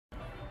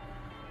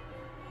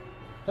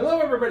Hello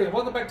everybody and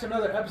welcome back to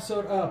another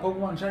episode of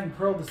Pokemon Shining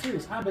Pearl the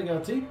series. I'm Big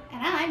LT. And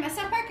I'm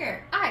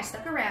SFParker. I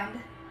stuck around.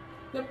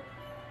 Yep.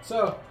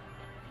 So,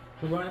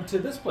 we're going into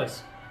this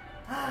place.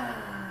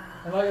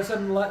 And like I said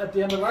at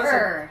the end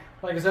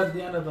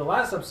of the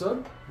last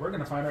episode, we're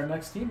going to find our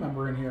next team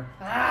member in here.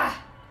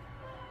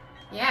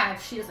 Yeah,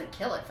 if she doesn't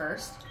kill it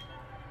first.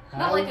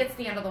 Not like it's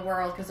the end of the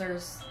world, because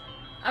there's...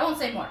 I won't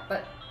say more,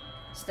 but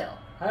still.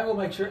 I will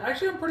make sure...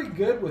 Actually, I'm pretty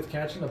good with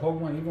catching the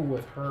Pokemon even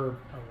with her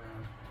around.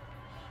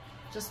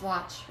 Just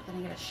watch. We're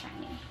going to get a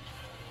shiny.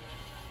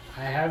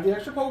 I have the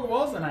extra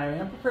Pokeballs, and I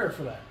am prepared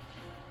for that.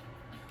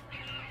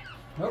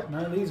 Nope,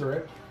 none of these are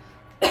it.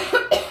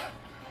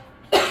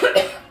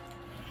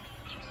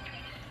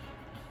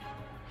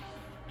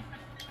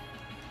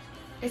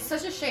 It's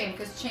such a shame,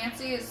 because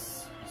Chansey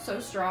is so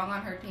strong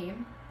on her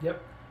team.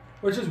 Yep.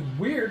 Which is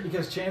weird,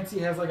 because Chansey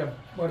has like a,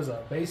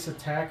 a base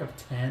attack of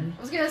 10? I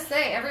was going to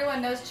say,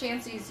 everyone knows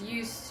Chansey's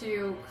used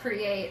to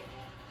create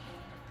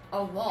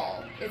a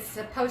wall. It's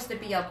supposed to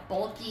be a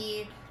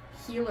bulky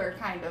healer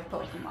kind of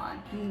Pokemon,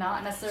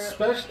 not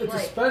necessarily. It's a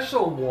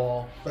special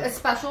wall. A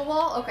special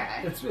wall?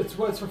 Okay. It's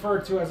what's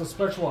referred to as a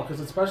special wall because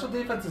its special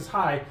defense is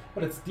high,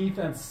 but its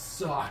defense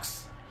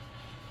sucks.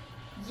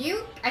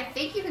 I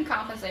think you can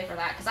compensate for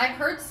that because I've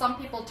heard some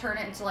people turn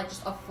it into like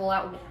just a full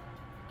out.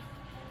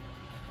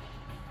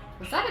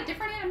 Was that a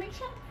different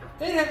animation?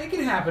 It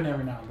can happen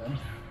every now and then.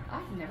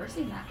 I've never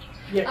seen that.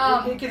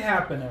 Yeah, it can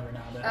happen every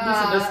now and then. At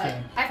least in this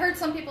game. I've heard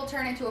some people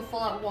turn into a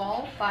full-out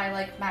wall by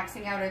like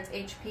maxing out its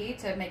HP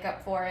to make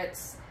up for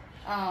its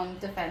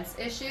defense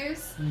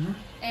issues,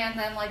 and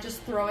then like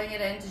just throwing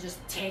it in to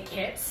just take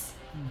hits,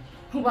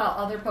 while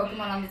other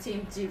Pokemon on the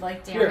team do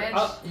like damage.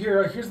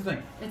 Here's the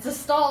thing. It's a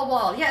stall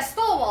wall. Yeah,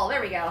 stall wall. There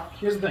we go.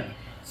 Here's the thing.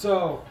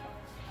 So,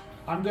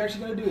 I'm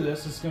actually going to do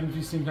this. It's going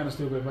to seem kind of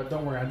stupid, but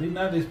don't worry.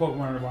 None of these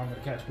Pokemon are what I'm going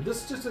to catch. But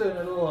this is just a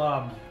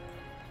little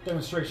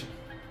demonstration.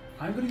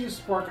 I'm going to use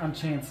Spark on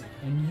Chansey,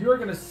 and you're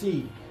going to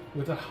see,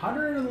 with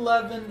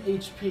 111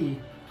 HP,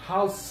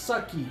 how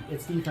sucky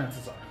its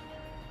defenses are.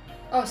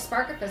 Oh,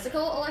 Spark a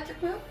physical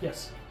electric move?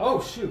 Yes.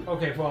 Oh, shoot.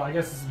 Okay, well, I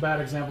guess this is a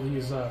bad example to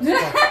use Spark.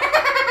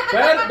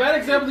 bad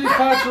example to use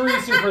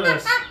Pachirisu for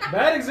this.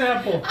 Bad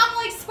example. I'm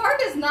like,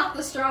 Spark is not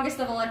the strongest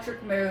of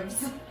electric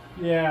moves.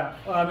 Yeah,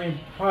 I mean,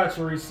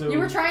 Pachirisu. You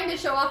were trying to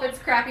show off its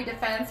crappy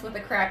defense with a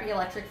crappy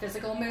electric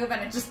physical move,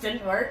 and it just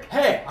didn't work.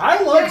 Hey,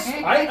 I like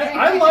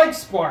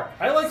Spark.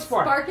 I like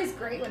Spark. Spark is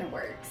great when it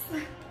works.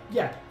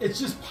 Yeah, it's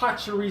just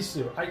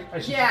Pachirisu.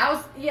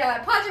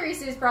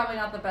 Pachirisu is probably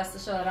not the best to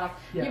show that off.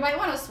 Yeah. You might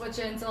want to switch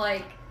into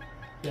like...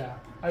 Yeah,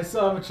 I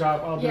still have a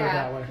chop. I'll do it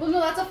that way. Well,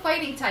 no, that's a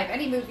fighting type.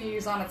 Any move you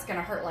use on it's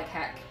gonna hurt like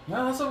heck. No,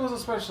 unless it was a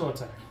special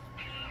attack.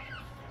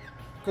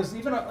 Because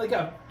even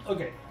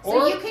okay.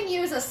 So you can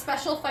use a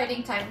special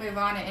fighting type move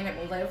on it and it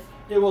will live?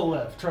 It will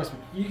live, trust me.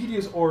 You could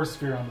use Aura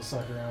Sphere on the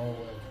sucker and it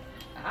will live.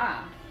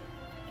 Ah.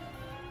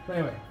 But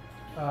anyway,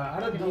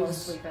 out of these...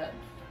 Sleep it.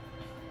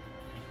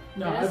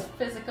 No, it is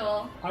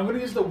physical. I'm going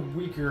to use the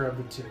weaker of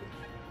the two.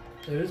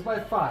 It is by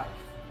 5.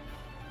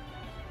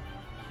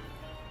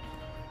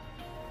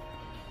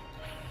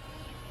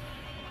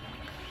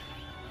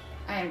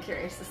 I am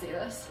curious to see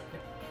this.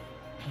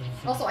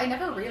 Also, I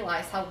never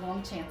realized how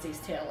long Chansey's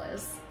tail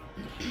is.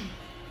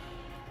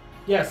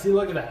 Yeah, see,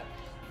 look at that.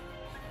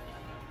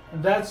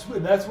 And that's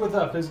with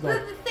physical.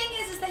 The thing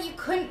is that you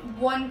couldn't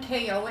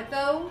 1-KO it,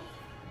 though.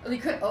 Or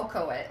you couldn't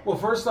OHKO it. Well,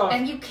 first off...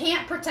 And you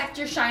can't protect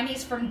your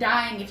shinies from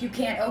dying if you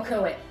can't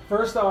OHKO it.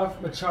 First off,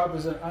 Machop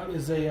is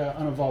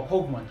an evolved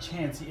Pokemon.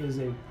 Chansey is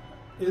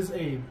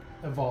a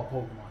evolved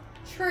Pokemon.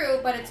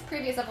 True, but its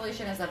previous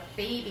evolution is a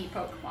baby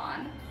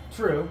Pokemon.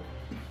 True.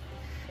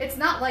 It's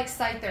not like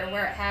Scyther,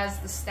 where it has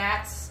the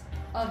stats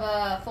of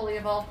a fully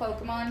evolved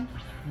Pokemon,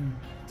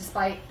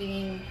 despite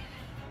being.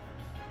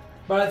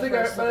 But I think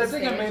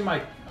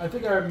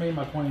I made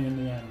my point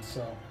in the end.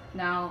 So.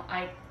 No,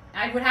 I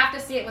would have to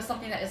see it with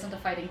something that isn't a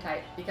fighting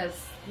type because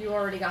you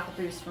already got the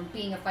boost from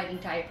being a fighting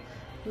type.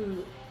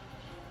 Who.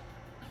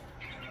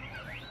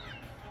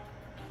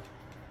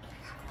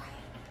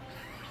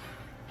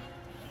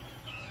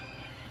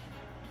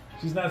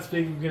 She's not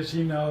speaking because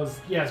she knows.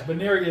 Yes,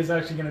 Baneri is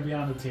actually going to be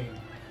on the team.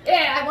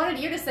 Yeah, I wanted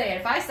you to say it.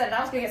 If I said it, I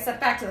was going to get sent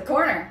back to the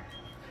corner.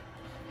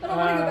 I don't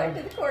want to go back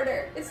to the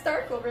corner. It's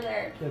dark over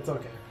there. It's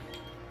okay.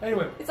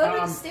 Anyway. It's under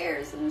the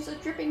stairs, and there's a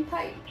dripping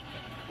pipe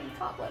and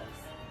cobwebs.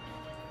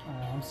 Oh,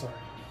 I'm sorry.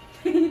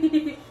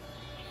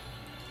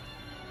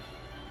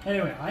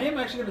 Anyway, I am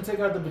actually going to take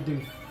out the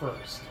Bidoof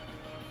first.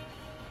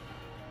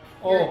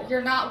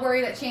 You're not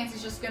worried that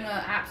Chansey's just going to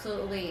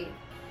absolutely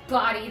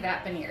body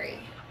that Baneri?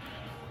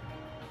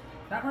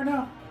 Not right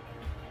now.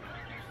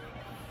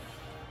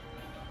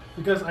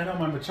 Because I know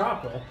my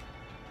Machop will.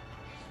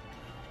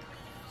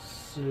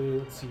 So,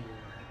 let's see here.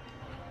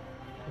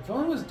 If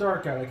only it was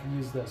dark out, I could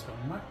use this, but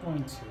I'm not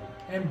going to.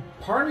 And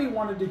part of me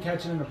wanted to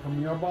catch it in a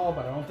Premier Ball,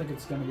 but I don't think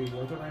it's going to be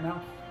worth it right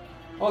now.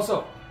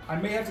 Also, I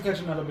may have to catch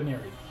another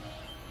Baneri.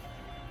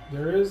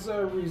 There is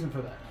a reason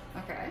for that.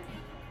 Okay.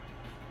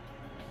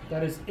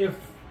 That is if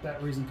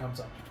that reason comes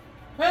up.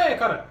 Hey, I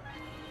caught it!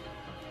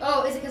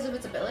 Oh, is it because of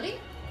its ability?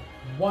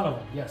 One of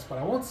them, yes, but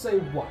I won't say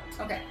what.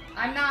 Okay,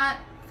 I'm not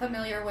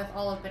familiar with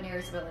all of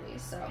Baneri's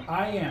abilities, so...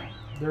 I am.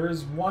 There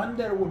is one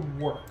that would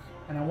work,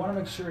 and I want to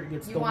make sure it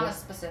gets You want a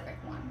specific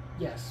one?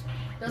 Yes.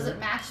 Does it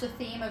match the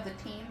theme of the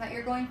team that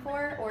you're going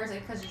for, or is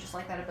it because you just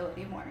like that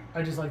ability more?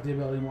 I just like the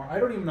ability more. I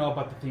don't even know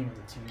about the theme of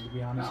the team, to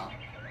be honest. Oh.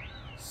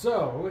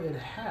 So, it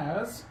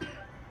has...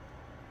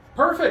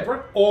 Perfect!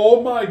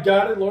 Oh my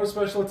god, it lowers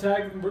special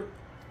attack.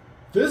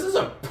 This is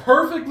a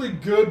perfectly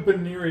good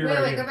Baneri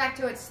right Wait, here. go back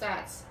to its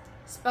stats.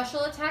 Special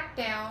attack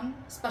down,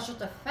 special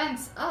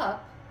defense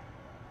up.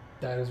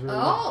 That is really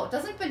Oh,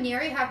 doesn't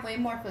Baneri have way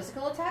more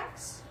physical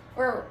attacks?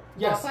 Or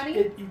yes,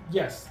 Lopunny?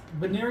 yes.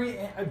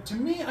 Baneri, to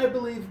me, I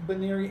believe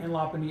Baneri and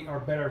Lopunny are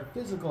better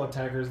physical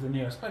attackers than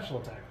they are special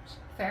attackers.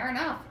 Fair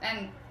enough.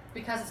 And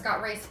because it's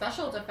got raised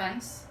special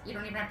defense, you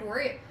don't even have to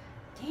worry.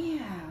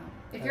 Damn.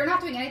 If you're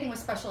not doing anything with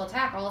special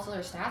attack, all its other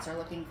stats are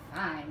looking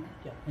fine.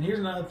 Yeah, and here's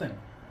another thing.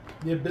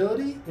 The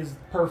ability is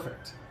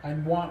perfect. I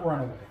want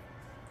Runaway.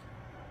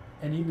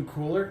 And even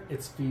cooler,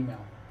 it's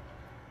female.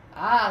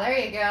 Ah, there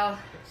you go.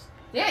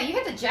 Yeah, you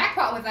hit the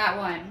jackpot with that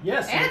one.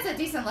 Yes. And it's a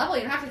decent level.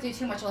 You don't have to do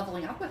too much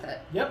leveling up with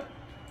it. Yep.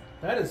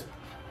 That is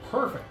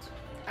perfect.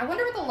 I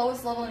wonder what the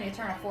lowest level in the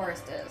Eternal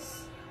Forest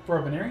is. For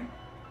a Baneri?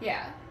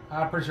 Yeah.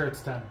 I'm pretty sure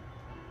it's 10.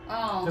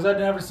 Oh. Because I've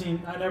never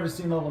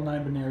seen level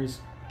 9 Baneris.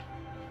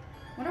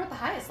 Wonder what the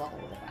highest level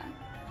would have been.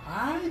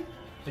 I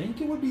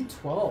think it would be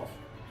 12.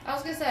 I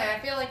was gonna say, I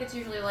feel like it's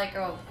usually like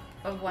a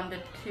 1 to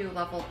 2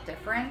 level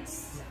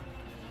difference. Yeah.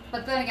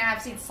 But then again,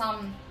 I've seen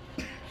some,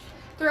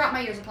 throughout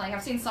my years of playing,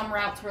 I've seen some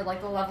routes where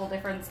like the level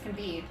difference can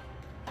be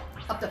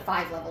up to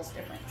 5 levels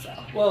different, so.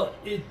 Well,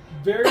 it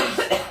varies.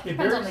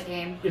 Depends on the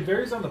game. It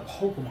varies on the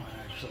Pokemon,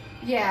 actually.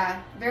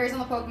 Yeah, varies on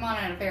the Pokemon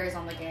and it varies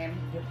on the game.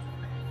 Yep.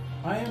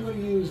 I am going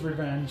to use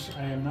Revenge.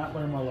 I have not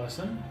learned my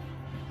lesson.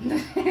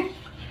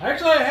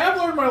 Actually, I have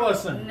learned my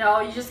lesson. No,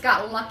 you just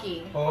got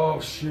lucky. Oh,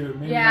 shoot.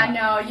 Maybe Yeah,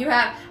 not. no, you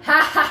have,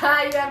 ha ha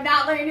ha, you have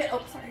not learned it.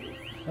 Oh, sorry.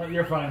 Oh,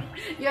 you're fine.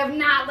 You have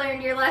not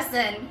learned your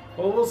lesson.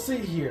 Well, we'll see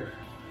here.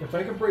 If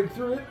I can break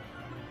through it,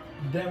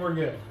 then we're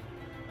good.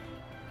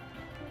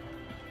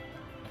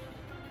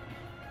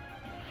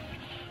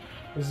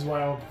 This is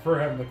why I prefer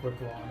having the quick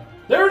law on it.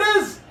 There it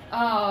is!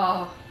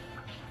 Oh.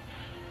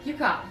 You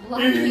got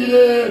lucky. Eat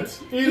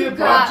it! Eat You it,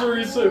 got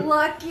Pachirisu!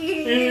 lucky.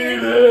 Eat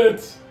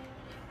it!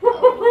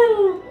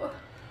 Oh.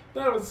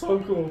 That was so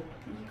cool.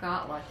 You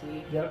got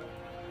lucky. Yep.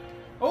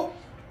 Oh,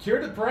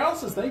 cured the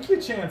paralysis. Thank you,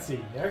 Chansey.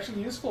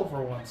 Actually useful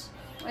for once.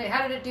 Wait,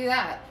 how did it do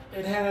that?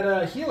 It had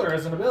a healer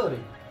as an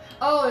ability.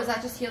 Oh, is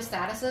that just heal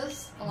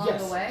statuses along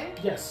Yes. the way?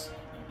 Yes.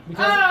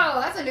 Oh,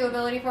 that's a new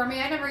ability for me.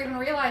 I never even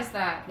realized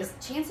that. Is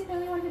Chansey the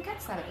only one who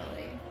gets that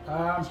ability?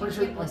 I'm pretty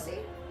sure. Blissey?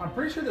 I'm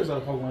pretty sure there's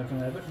other Pokemon that can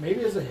have it. Maybe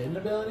it's a hidden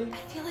ability. I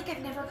feel like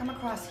I've never come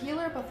across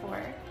healer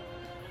before.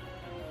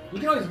 You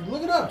can always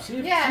look it up. See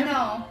if, Yeah, see if-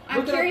 no. I'm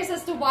look it up. curious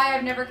as to why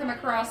I've never come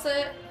across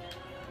it.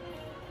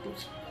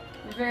 Oops.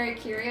 Very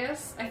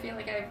curious. I feel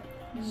like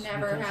I've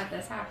never Okay. had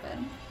this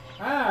happen.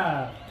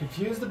 Ah,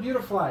 confuse the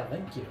Beautifly.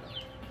 Thank you.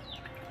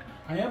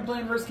 I am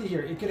playing risky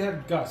here. It could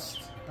have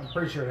Gust. I'm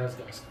pretty sure it has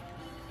Gust.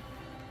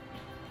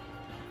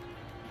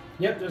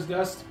 Yep, there's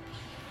Gust.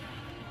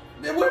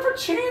 It went for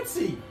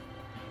Chansey.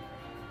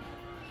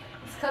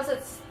 It's because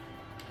it's...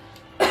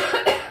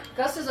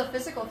 Gust is a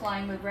physical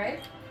flying move, right?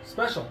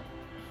 Special.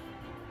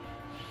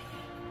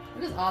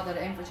 It is odd that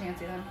it aimed for Chansey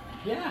then.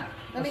 Yeah.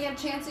 Then again,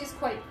 Chansey's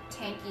quite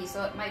tanky,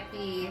 so it might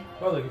be...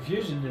 Well, the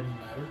confusion didn't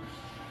matter.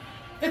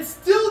 It's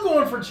still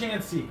going for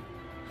Chansey.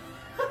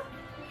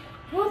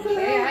 What the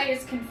hell? AI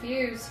is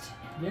confused.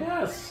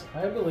 Yes,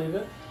 I believe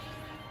it.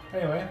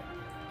 Anyway,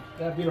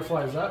 that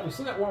Beautifly is up. We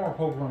still got one more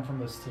Pokemon from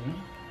this team.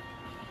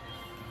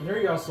 And there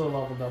you also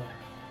leveled up.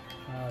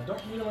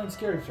 Don't need to learn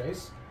Scary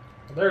Face.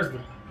 Well, there's the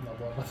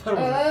level up. I thought it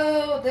was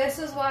Oh, this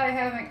is why I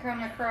haven't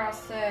come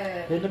across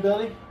it. hidden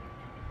ability.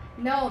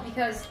 No,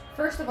 because,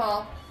 first of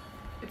all,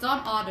 it's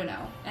on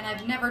Audino, and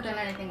I've never done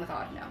anything with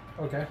Audino.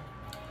 Okay.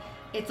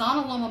 It's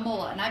on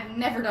Alomomola, and I've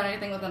never done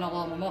anything with an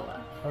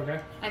Alomomola. Okay.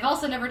 I've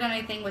also never done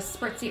anything with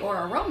Spritzy or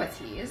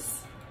Aromatisse.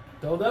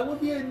 Though that would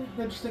be an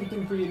interesting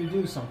thing for you to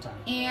do sometime.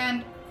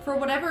 And for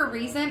whatever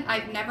reason,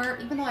 I've never,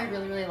 even though I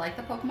really, really like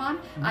the Pokemon,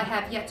 I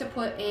have yet to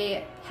put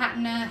a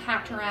Hatenna,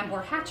 Hatterene,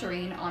 or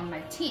Hatterene on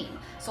my team.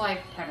 So I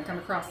haven't come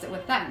across it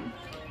with them.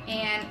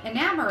 And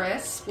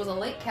Enamorus was a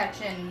late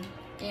catch in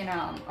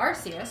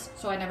Arceus,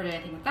 so I never did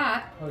anything with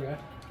that. Okay.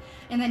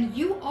 And then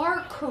you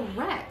are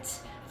correct.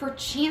 For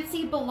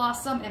Chansey,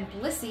 Blossom, and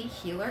Blissey,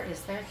 Healer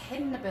is their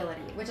hidden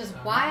ability, which is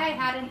why I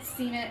hadn't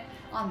seen it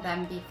on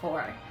them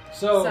before.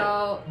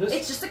 So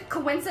it's just a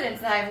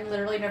coincidence that I've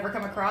literally never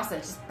come across it.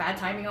 It's just bad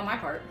timing on my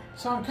part.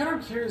 So I'm kind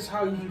of curious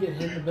how you can get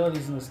hidden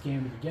abilities in this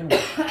game to begin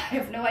with. I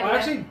have no idea. Well,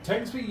 actually,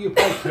 technically, you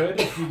probably could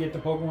if you get the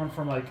Pokemon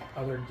from like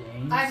other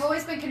games. I've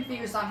always been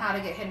confused on how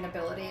to get hidden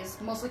abilities,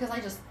 mostly because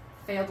I just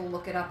failed to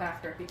look it up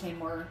after it became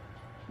more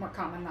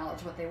common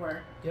knowledge what they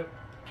were. Yep.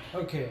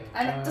 Okay.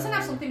 And it doesn't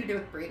have something to do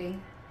with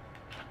breeding.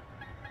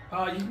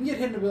 You can get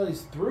hidden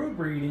abilities through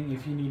breeding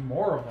if you need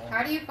more of them.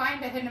 How do you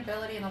find a hidden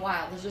ability in the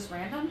wild? Is it just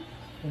random?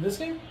 In this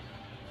game?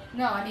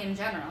 No, I mean in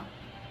general.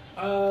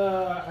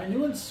 I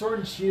knew in Sword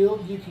and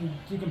Shield you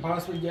can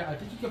possibly get. I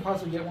think you can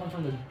possibly get one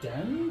from the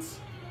dens,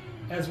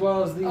 as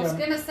well as the. I was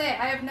gonna say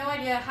I have no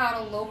idea how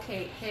to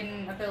locate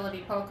hidden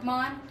ability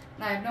Pokemon,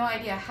 and I have no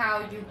idea how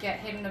you get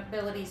hidden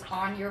abilities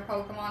on your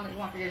Pokemon that you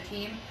want for your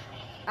team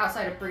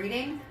outside of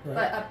breeding. Right.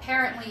 But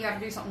apparently you have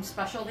to do something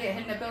special to get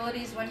hidden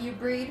abilities when you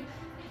breed.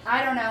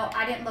 I don't know.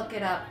 I didn't look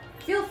it up.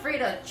 Feel free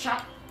to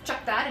chuck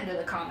that into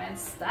the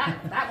comments.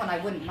 That one I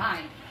wouldn't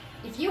mind.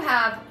 If you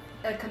have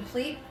a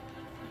complete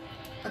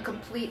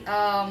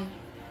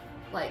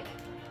like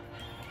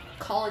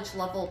college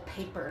level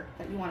paper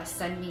that you want to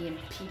send me in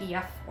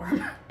PDF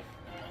form,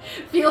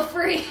 feel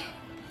free.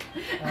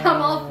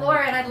 I'm all for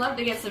it. I'd love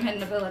to get some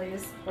hidden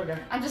abilities. Okay.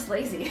 I'm just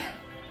lazy.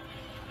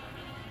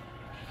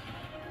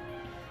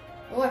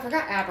 Oh, I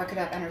forgot Abra could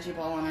have Energy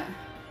Ball on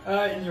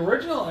it. In the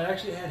original, it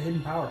actually had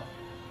hidden power.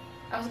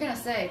 I was gonna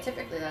say,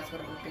 typically that's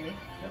what it would be.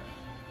 Yep.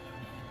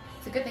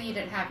 It's a good thing you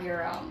didn't have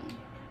your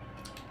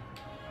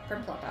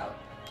Prinplup out.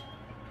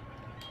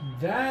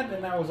 That,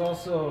 and I was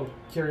also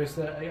curious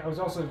that I was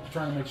also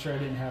trying to make sure I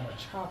didn't have a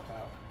Chop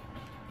out.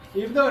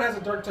 Even though it has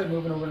a Dark type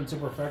move and it wouldn't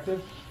super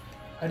effective,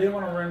 I didn't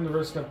want to run the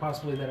risk of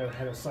possibly that it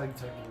had a Psychic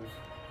type move.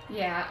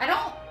 Yeah, I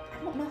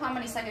don't know how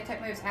many Psychic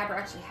type moves Abra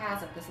actually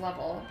has at this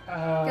level.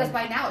 Because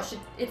by now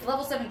it's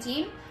level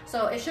 17,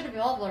 so it should have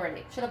evolved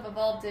already. It should have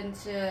evolved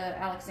into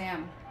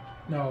Alakazam.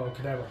 No,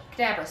 Kadabra.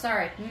 Kadabra,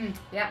 sorry.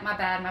 Yeah, my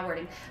bad, my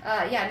wording.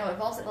 Yeah, no, it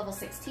evolves at level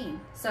 16.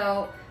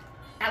 So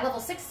at level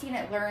 16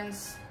 it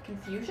learns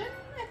Confusion,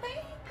 I think?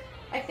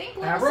 I think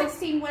level Abra?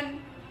 16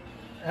 when...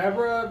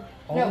 Abra...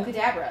 No,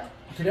 Kadabra.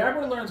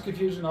 Kadabra learns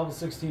Confusion level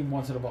 16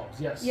 once it evolves,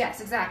 yes.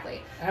 Yes,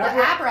 exactly. Abra,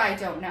 But Abra I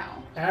don't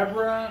know.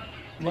 Abra,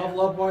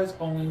 level up-wise,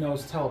 only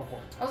knows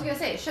Teleport. I was going to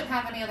say, it shouldn't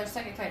have any other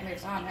Psychic type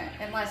moves on it,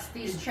 unless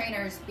these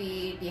trainers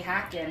be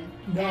hacking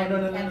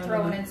and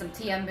throwing in some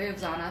TM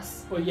moves on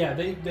us. Well, yeah,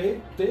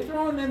 they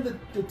throwing in the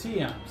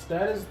TMs.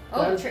 That is...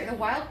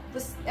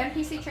 The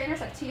NPC trainers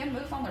have TM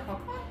moves on their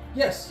Pokemon?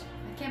 Yes.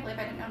 I can't believe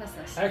I didn't notice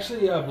this.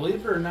 Actually,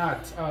 believe it or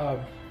not,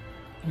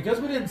 because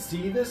we didn't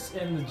see this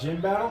in the gym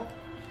battle,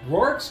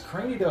 Roark's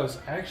Cranidos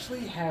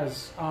actually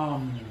has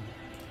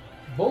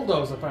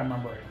Bulldoze, if I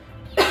remember right.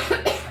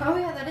 Oh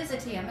yeah, that is a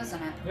TM,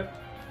 isn't it? Yep.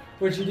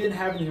 Which you didn't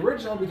have in the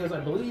original because I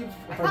believe...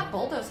 I thought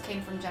Bulldoze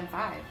came from Gen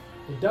 5.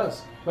 It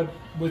does, but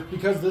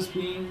because this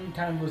being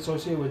kind of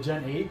associated with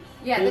Gen 8...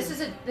 Yeah, this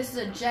is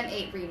a Gen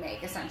 8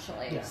 remake,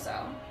 essentially, yeah.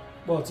 So...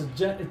 Well, it's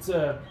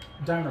a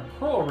Diamond and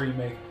Pearl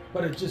remake,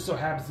 but it just so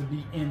happens to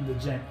be in the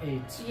Gen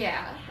 8.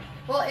 Yeah.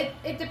 Well,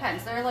 it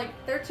depends. There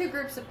are two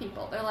groups of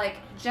people. They're like,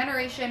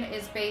 generation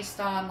is based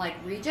on like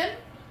region,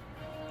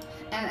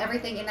 and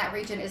everything in that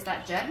region is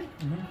that gen.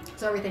 Mm-hmm.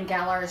 So everything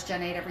Galar is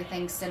Gen 8,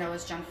 everything Sinnoh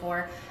is Gen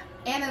 4.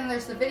 And then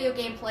there's the video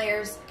game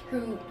players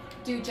who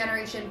do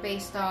generation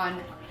based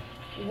on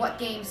what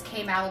games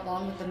came out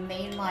along with the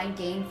mainline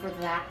game for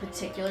that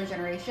particular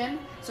generation.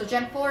 So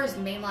Gen 4's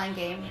mainline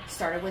game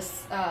started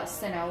with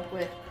Sinnoh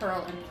with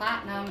Pearl and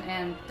Platinum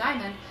and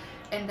Diamond,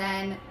 and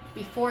then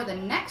before the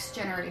next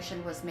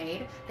generation was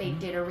made, they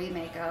did a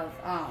remake of,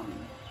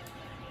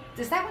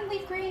 is that when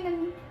Leaf Green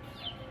and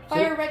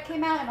Fire Red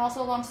came out, and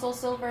also along Soul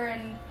Silver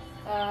and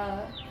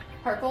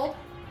Heart Gold?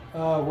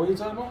 What are you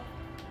talking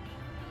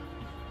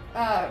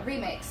about?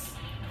 Remakes.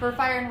 For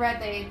Fire and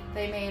Red, they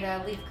made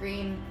Leaf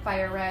Green,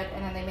 Fire Red,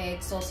 and then they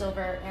made Soul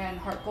Silver and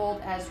Heart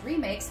Gold as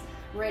remakes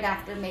right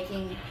after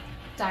making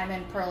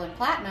Diamond, Pearl, and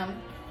Platinum,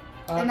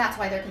 and that's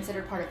why they're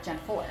considered part of Gen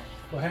 4.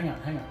 Well, hang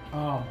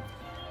on.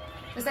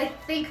 Because I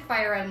think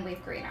Fire Red and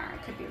Leaf Green are. I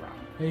could be wrong.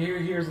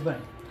 Here's the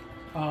thing.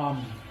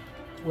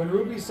 When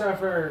Ruby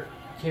Sapphire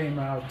came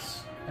out,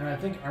 and I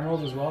think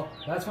Emerald as well,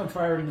 that's when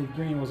Fire Red and Leaf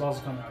Green was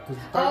also coming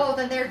out.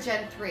 Then they're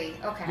Gen 3.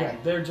 Okay. Yeah,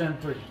 they're Gen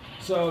 3.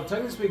 So,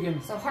 technically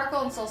speaking... So, Heart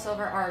Gold and Soul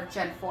Silver are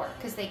Gen 4,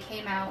 because they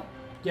came out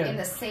in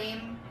the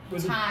same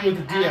time with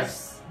the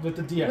DS. With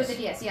the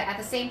DS, yeah. At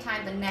the same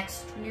time, the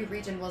next new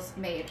region was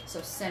made, so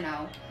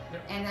Sinnoh.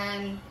 Yep. And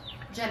then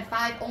Gen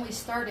 5 only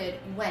started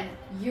when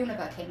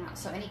Unova came out.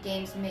 So any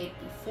games made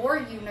before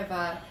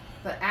Unova,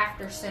 but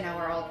after Sinnoh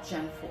are all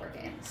Gen 4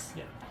 games.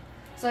 Yeah.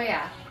 So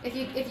yeah, if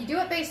you do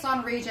it based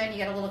on region, you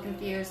get a little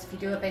confused. If you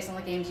do it based on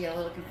the games, you get a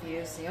little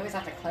confused. So you always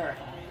have to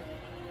clarify.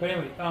 But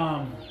anyway,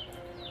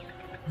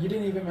 you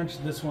didn't even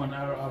mention this one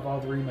out of all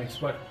the remakes,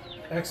 but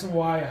X and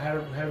Y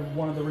had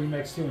one of the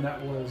remakes too, and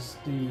that was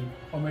the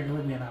Omega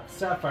Ruby and Alpha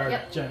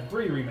Sapphire Gen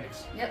 3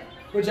 remakes. Yep.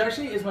 Which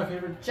actually is my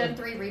favorite. Gen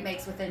 3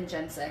 remakes within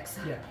Gen 6.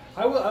 Yeah.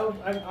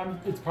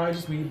 It's probably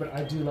just me, but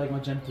I do like my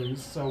Gen 3s,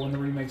 so when the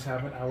remakes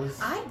happen,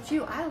 I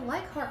do. I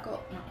like Heart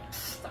Gold. No,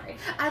 sorry.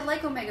 I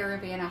like Omega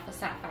Ruby and Alpha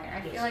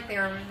Sapphire. I feel like they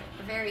are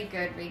very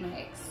good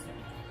remakes.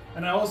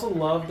 And I also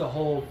love the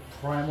whole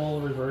primal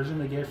reversion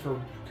they gave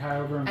for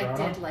Kyogre and Groudon.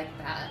 I did like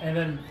that. And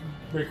then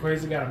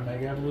Rayquaza got a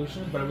Mega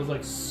Evolution, but it was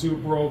like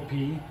super OP.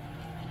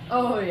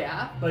 Oh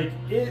yeah. Like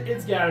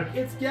it's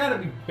gotta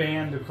be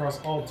banned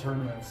across all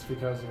tournaments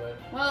because of it.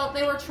 Well,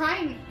 they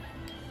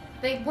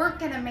weren't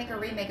gonna make a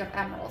remake of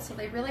Emerald, so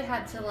they really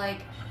had to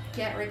like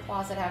get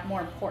Rayquaza to have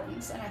more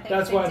importance, and I think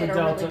That's they why did the a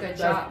Delta- really good that's-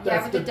 job.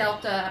 that's with the- the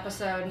Delta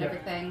episode and Yeah.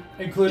 everything.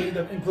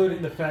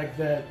 Including the fact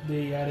that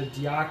they added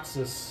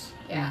Deoxys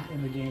Yeah.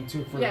 in the game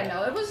too. For Yeah, that.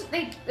 no, it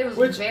was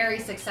Which- very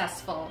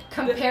successful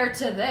compared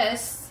to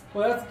this.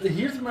 Well,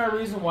 here's my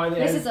reason why they.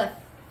 This added, is a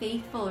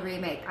faithful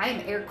remake. I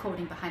am air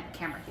quoting behind the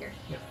camera here.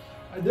 Yeah.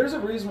 There's a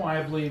reason why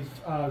I believe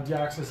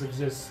Deoxys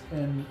exists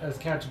as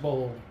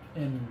catchable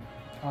in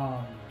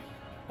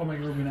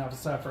Omega Ruby and Alpha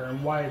Sapphire,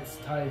 and why it's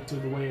tied to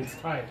the way it's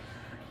tied.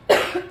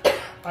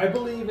 I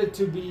believe it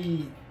to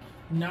be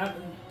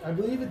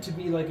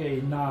like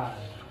a nod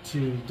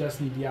to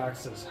Destiny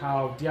Deoxys.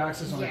 How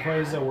Deoxys and Yeah.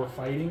 Rayquaza were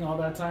fighting all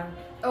that time.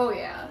 Oh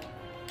yeah.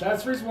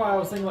 That's the reason why I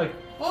was thinking like,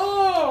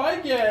 oh, I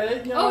get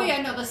it. You know? Oh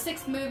yeah, no, the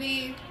 6th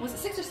movie, was it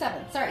 6 or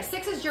 7? Sorry,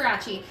 6 is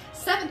Jirachi.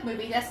 7th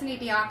movie, Destiny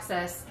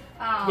Deoxys.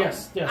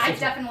 Yes, I that's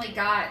definitely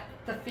got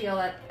the feel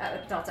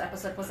that Delta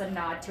episode was a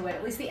nod to it.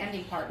 At least the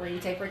ending part where you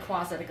take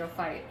Rayquaza to go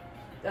fight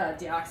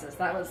Deoxys.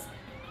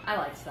 I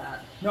liked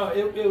that. No,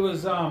 it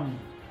was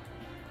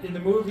in the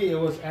movie. It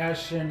was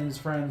Ash and his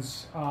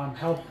friends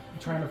help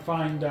trying to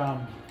find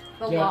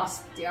The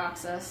lost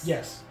Deoxys.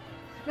 Yes.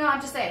 No,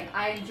 I'm just saying,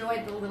 I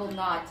enjoyed the little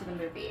nod to the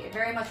movie. It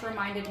very much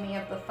reminded me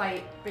of the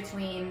fight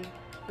between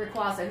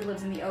Rayquaza, who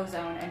lives in the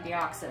ozone, and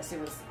Deoxys, who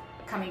was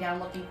coming down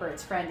looking for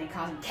its friend and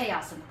causing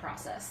chaos in the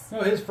process. No,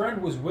 his friend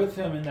was with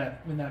him in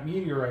that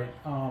meteorite.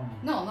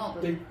 No,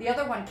 the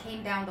other one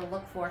came down to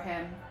look for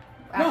him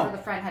after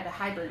the friend had to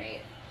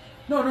hibernate.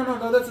 No.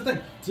 That's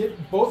the thing.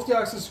 Both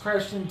Deoxys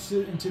crashed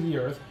into the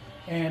Earth,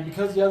 and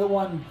because the other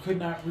one could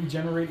not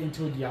regenerate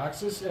into a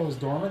Deoxys, it was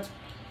dormant.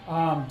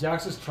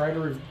 Deoxys tried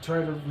to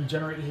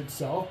regenerate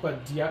itself,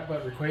 but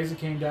Rayquaza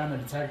came down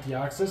and attacked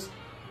Deoxys,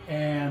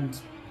 and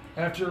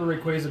after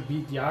Rayquaza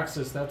beat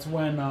Deoxys, that's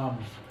when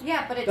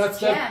yeah, but its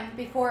gem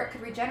before it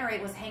could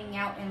regenerate was hanging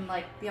out in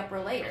like the upper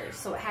layers,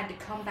 so it had to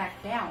come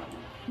back down.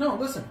 No,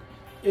 listen,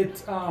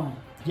 it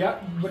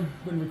when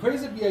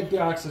Rayquaza beat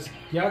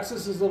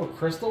Deoxys' little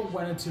crystal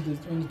went into the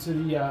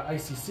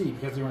ICC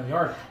because they were in the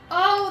Arctic.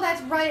 Oh,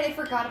 that's right. I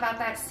forgot about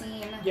that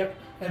scene. Yep.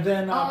 And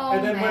then,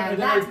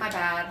 that's my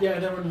bad. Yeah,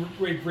 and then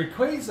when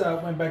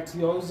Rayquaza went back to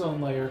the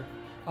ozone layer,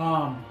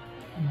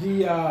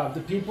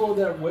 the people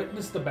that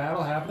witnessed the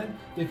battle happening,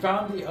 they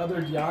found the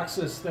other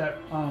Deoxys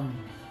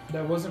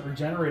that wasn't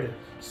regenerated.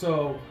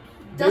 So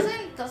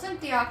doesn't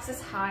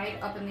Deoxys hide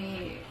up in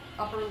the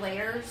upper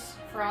layers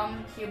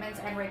from humans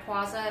and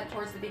Rayquaza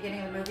towards the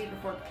beginning of the movie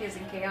before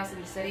causing chaos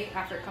in the city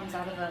after it comes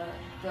out of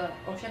the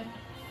ocean?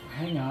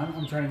 Hang on,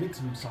 I'm trying to get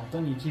to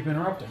something. You keep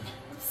interrupting.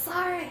 I'm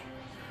sorry.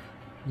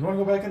 You want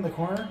to go back in the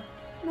corner?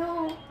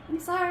 No, I'm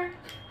sorry.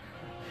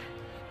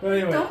 But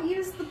anyway. Don't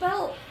use the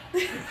belt.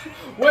 Wait.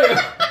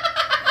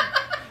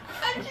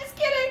 I'm just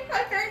kidding.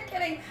 I'm very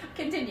kidding.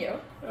 Continue.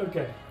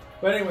 Okay.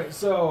 But anyway,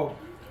 so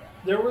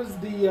there was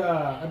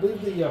I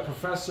believe the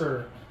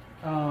professor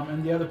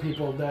and the other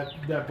people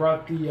that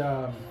brought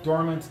the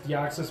dormant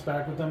Deoxys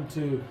back with them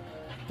to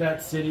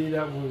that city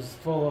that was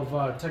full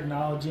of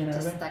technology and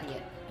everything. To study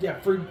it. Yeah,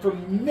 for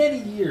many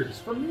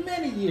years.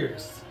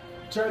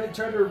 Try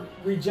to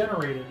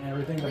regenerate it and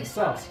everything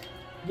themselves.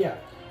 Yeah,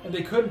 and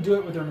they couldn't do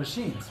it with their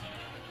machines.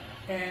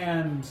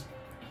 And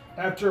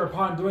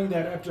upon doing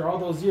that, after all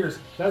those years,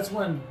 that's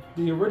when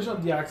the original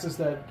Deoxys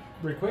that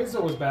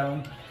Rayquaza was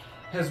battling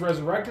has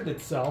resurrected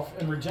itself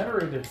and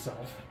regenerated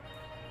itself,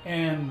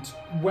 and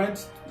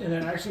went and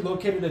then actually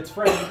located its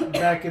friend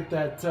back at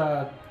that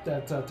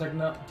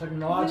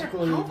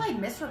technologically. How have I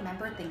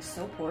misremembered things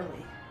so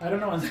poorly? I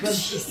don't know.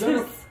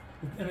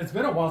 It's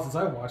been a while since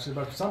I watched it,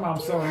 but somehow I'm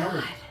still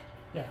remembering.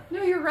 Yeah.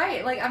 No, you're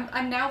right. Like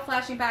I'm now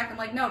flashing back. I'm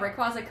like, no,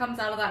 Rayquaza comes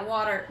out of that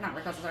water. Not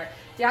Rayquaza, sorry.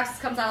 Deoxys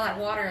comes out of that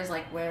water and is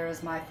like, where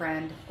is my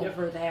friend? Yep.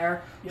 Over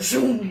there.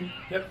 Yep.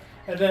 Yep.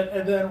 And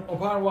then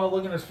upon while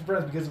looking at his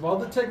friends, because of all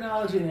the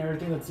technology and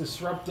everything that's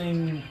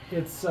disrupting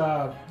its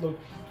look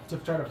to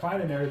try to find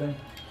it and everything,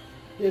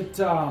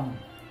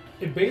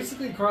 it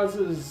basically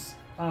causes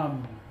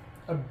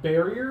a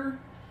barrier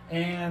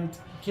and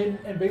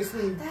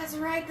basically. That's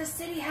right. The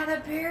city had a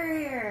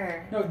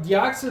barrier. No,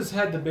 Deoxys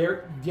had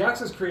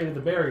Deoxys created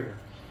the barrier,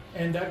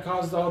 and that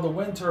caused all the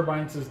wind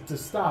turbines to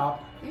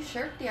stop. You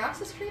sure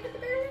Deoxys created the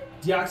barrier?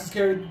 Deoxys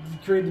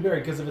created the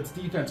barrier because of its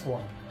defense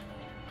form.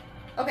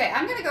 Okay,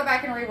 I'm gonna go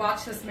back and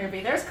rewatch this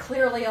movie. There's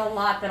clearly a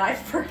lot that I've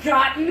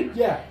forgotten.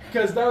 Yeah,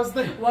 because that was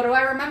the thing. What do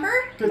I remember?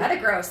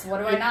 Metagross. What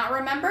do I not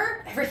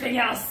remember? Everything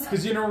else.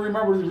 Because you don't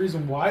remember the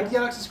reason why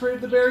Deoxys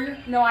created the barrier?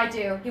 No, I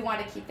do. He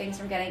wanted to keep things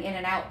from getting in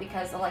and out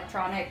because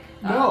electronic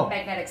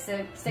magnetic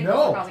signals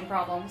are causing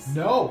problems.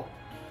 No.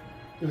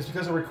 It was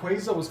because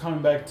Rayquaza was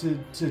coming back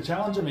to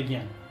challenge him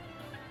again.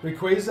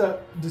 Rayquaza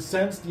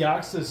descends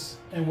Deoxys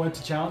and went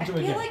to challenge him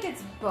again. I feel like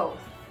it's both.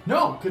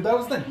 No, because that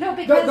was the thing. No,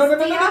 because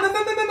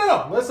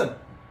no. Listen.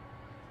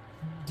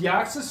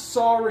 Deoxys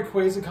saw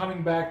Rayquaza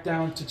coming back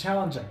down to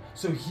challenge him.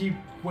 So he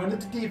went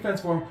into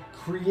defense form,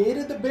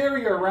 created the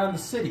barrier around the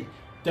city.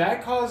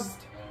 That caused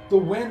the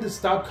wind to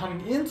stop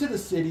coming into the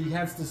city,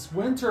 hence the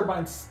wind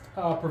turbines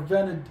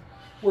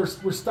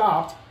were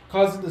stopped,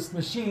 causing the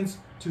machines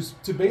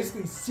to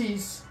basically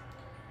cease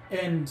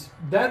And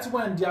that's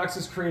when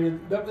Deoxys created,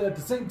 at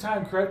the same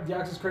time,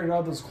 Deoxys created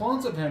all those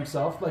clones of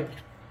himself, like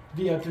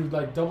through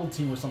like Double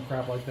Team or some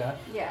crap like that.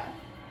 Yeah.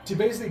 To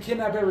basically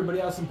kidnap everybody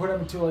else and put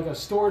them into like a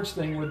storage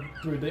thing where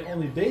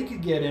only they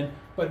could get in,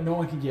 but no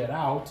one could get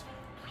out.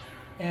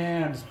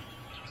 And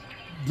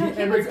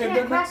humans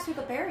can't pass through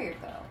the barrier,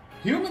 though.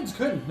 Humans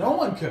couldn't. No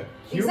one could.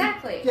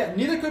 Exactly. Yeah,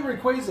 neither could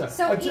Rayquaza.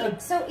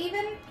 So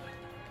even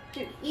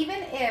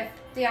if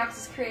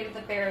Deoxys created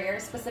the barrier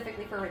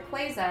specifically for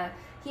Rayquaza,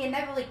 he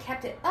inevitably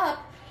kept it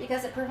up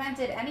because it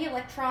prevented any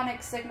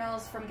electronic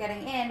signals from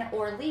getting in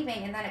or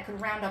leaving, and then it could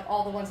round up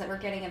all the ones that were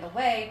getting in the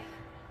way,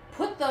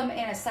 put them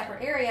in a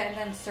separate area, and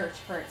then search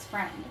for its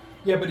friend.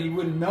 Yeah, but he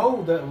wouldn't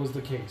know that was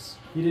the case.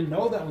 He didn't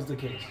know that was the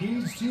case.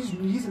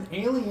 He's an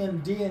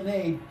alien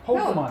DNA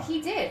Pokemon. No, he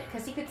did,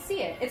 because he could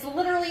see it. It's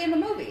literally in the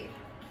movie.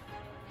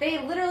 They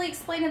literally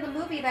explain in the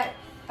movie that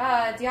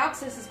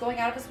Deoxys is going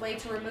out of his way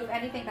to remove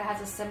anything that has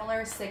a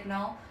similar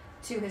signal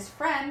to his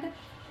friend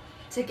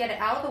to get it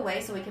out of the way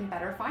so he can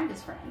better find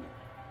his friend.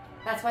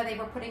 That's why they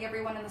were putting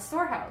everyone in the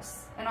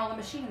storehouse and all the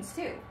machines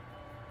too.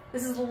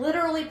 This is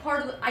literally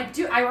part of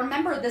the... I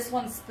remember this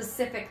one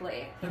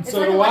specifically. And it's so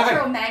like do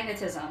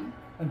electromagnetism.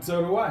 And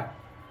so do I.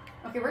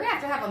 Okay, we're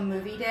going to have a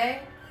movie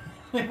day.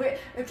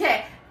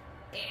 Okay.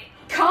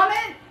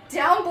 Comment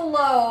down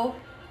below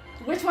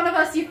which one of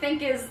us you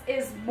think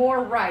is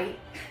more right.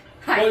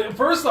 Well,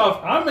 first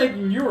off, I'm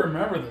making you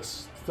remember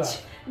this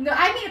stuff. No,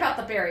 I mean about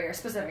the barrier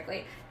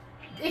specifically.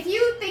 If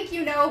you think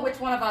you know which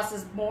one of us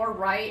is more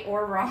right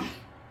or wrong,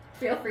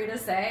 feel free to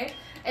say.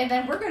 And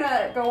then we're going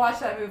to go watch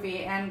that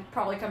movie and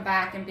probably come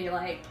back and be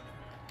like,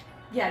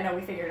 yeah, no,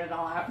 we figured it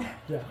all out.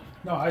 Yeah.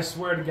 No, I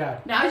swear to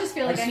God. Now I just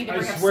feel like I need to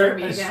bring up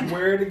Serbia again. I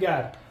swear to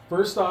God.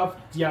 First off,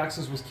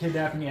 Deoxys was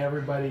kidnapping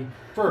everybody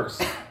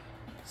first.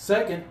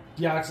 Second,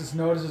 Deoxys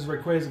notices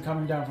Rayquaza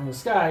coming down from the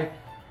sky.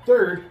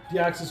 Third,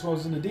 Deoxys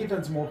was in the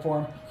defense mode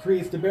form,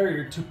 creates the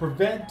barrier to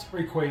prevent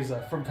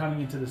Rayquaza from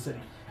coming into the city.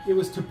 It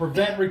was to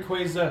prevent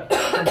Rayquaza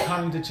from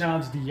coming to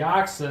challenge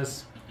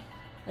Deoxys.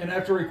 And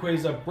after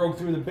Rayquaza broke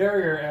through the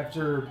barrier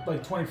after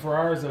like 24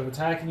 hours of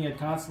attacking it,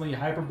 constantly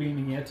hyper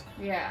beaming it.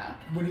 Yeah.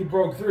 When he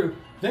broke through,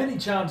 then he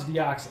challenged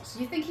Deoxys.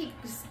 You think he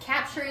was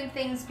capturing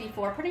things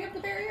before putting up the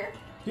barrier?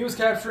 He was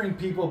capturing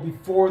people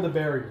before the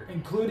barrier,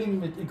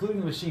 including the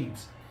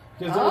machines.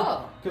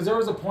 Because there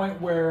was a point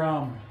where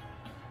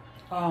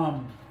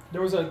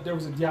there was a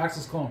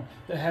Deoxys clone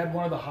that had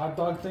one of the hot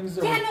dog things.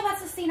 Yeah, no,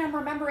 that's the scene I'm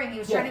remembering. He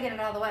was trying to get it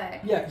out of the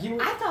way. Yeah,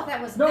 I thought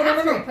that was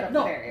after he put up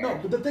the barrier. No,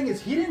 but the thing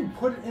is, he didn't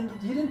put it in.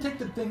 He didn't take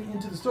the thing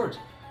into the storage.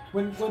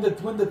 When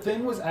the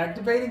thing was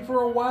activating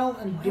for a while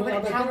and doing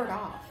all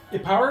that,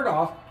 it powered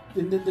off.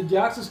 The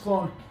Deoxys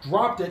clone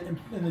dropped it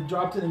and it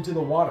dropped it into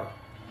the water.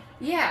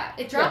 Yeah,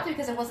 it dropped it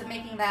because it wasn't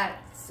making that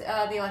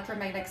the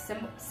electromagnetic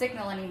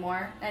signal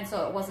anymore, and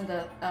so it wasn't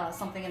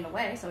something in the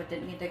way, so it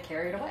didn't need to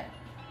carry it away.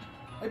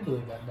 I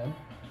believe that, then.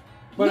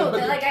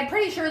 I'm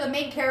pretty sure the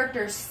main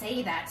characters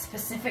say that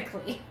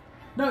specifically.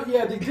 No,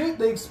 yeah, they did.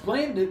 They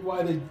explained it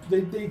why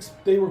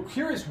they were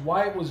curious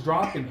why it was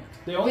dropping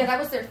it. That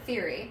was their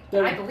theory.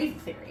 I believe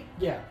the theory.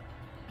 Yeah.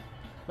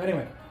 But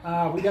anyway,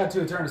 we got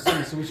to Eternal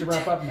City, so we should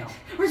wrap up now.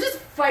 We're just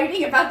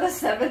fighting about the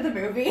 7th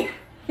movie.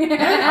 I'm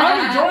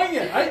enjoying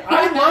it.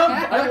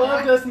 I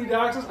love Destiny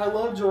Deoxys. I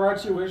love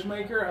Jirachi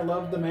Wishmaker. I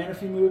love the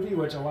Manaphy movie,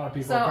 which a lot of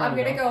people. So I'm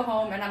gonna go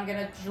home and I'm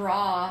gonna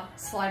draw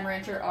Slime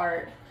Rancher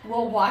art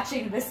while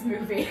watching this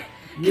movie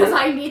because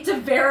I need to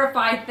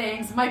verify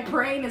things. My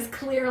brain is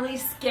clearly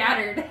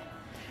scattered.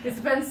 It's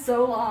been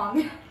so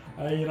long.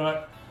 You know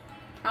what?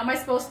 How am I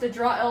supposed to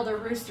draw Elder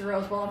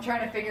Roosteros while I'm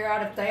trying to figure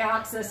out if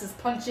Deoxys is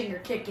punching or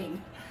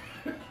kicking?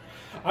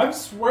 I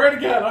swear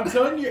to God, I'm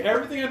telling you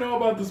everything I know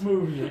about this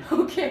movie.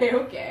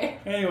 Okay.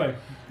 Anyway,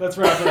 let's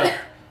wrap it up.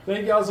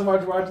 Thank you all so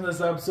much for watching this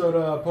episode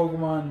of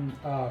Pokemon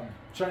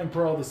Shining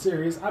Pearl, the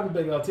series. I'm a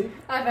Big LT.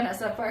 I've been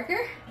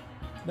SFParker.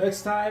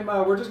 Next time,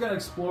 we're just going to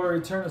explore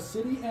Eternal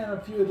City and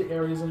a few of the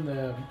areas in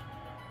the...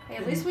 Hey,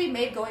 at least we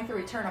made going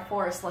through Eterna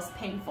Forest less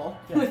painful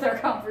with our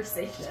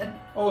conversation.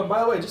 Oh, and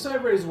by the way, just so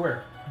everybody's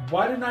aware,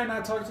 why didn't I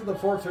not talk to the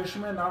 4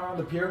 fishermen out on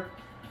the pier?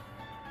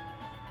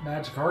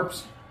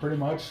 Magikarps. Pretty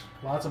much.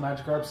 Lots of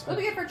Magikarps. We'll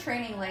be good for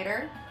training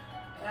later.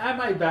 I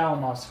might battle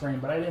them off screen,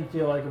 but I didn't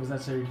feel like it was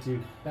necessary to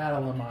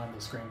battle them on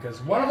the screen,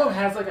 because one of them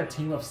has like a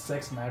team of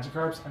 6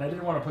 Magikarps, and I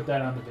didn't want to put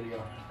that on the video.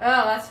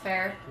 Oh, that's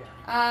fair.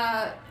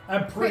 Yeah.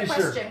 I'm pretty sure.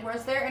 Quick question.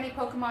 Was there any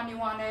Pokemon you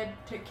wanted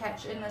to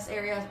catch in this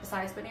area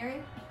besides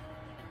Baneri?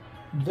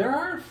 There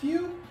are a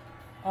few.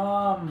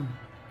 I'm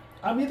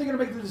either going to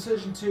make the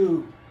decision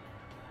to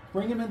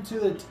bring him into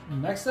the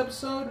next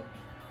episode,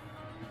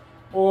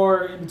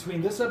 or in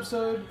between this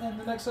episode and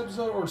the next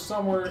episode, or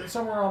somewhere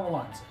along the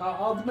lines.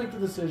 I'll make the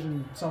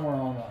decision somewhere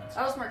along the lines.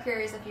 I was more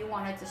curious if you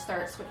wanted to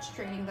start switch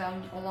training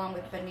them along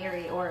with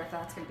Baneri, or if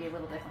that's going to be a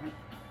little different.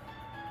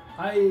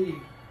 I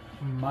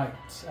might,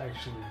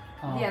 actually.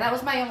 Yeah, that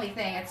was my only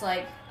thing. It's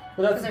like,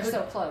 Because they're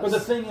so close. But the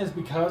thing is,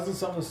 because of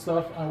some of the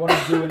stuff I want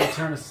to do in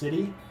Eterna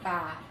City,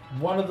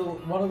 one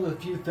of the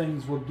few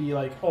things would be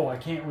like, oh, I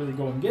can't really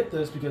go and get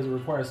this because it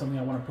requires something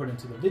I want to put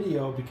into the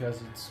video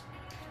because it's...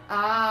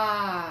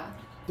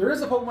 There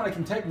is a Pokemon I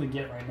can technically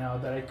get right now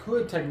that I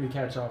could technically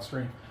catch off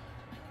screen,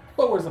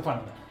 but where's the fun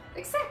of that?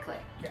 Exactly.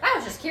 Yeah. I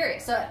was just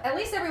curious. So at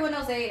least everyone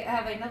knows they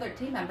have another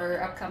team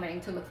member upcoming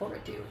to look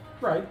forward to.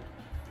 Right.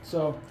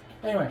 So,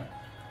 anyway.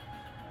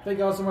 Thank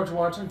you all so much for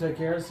watching. Take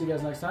care. See you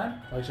guys next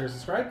time. Like, share,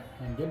 subscribe,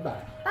 and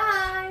goodbye. Bye.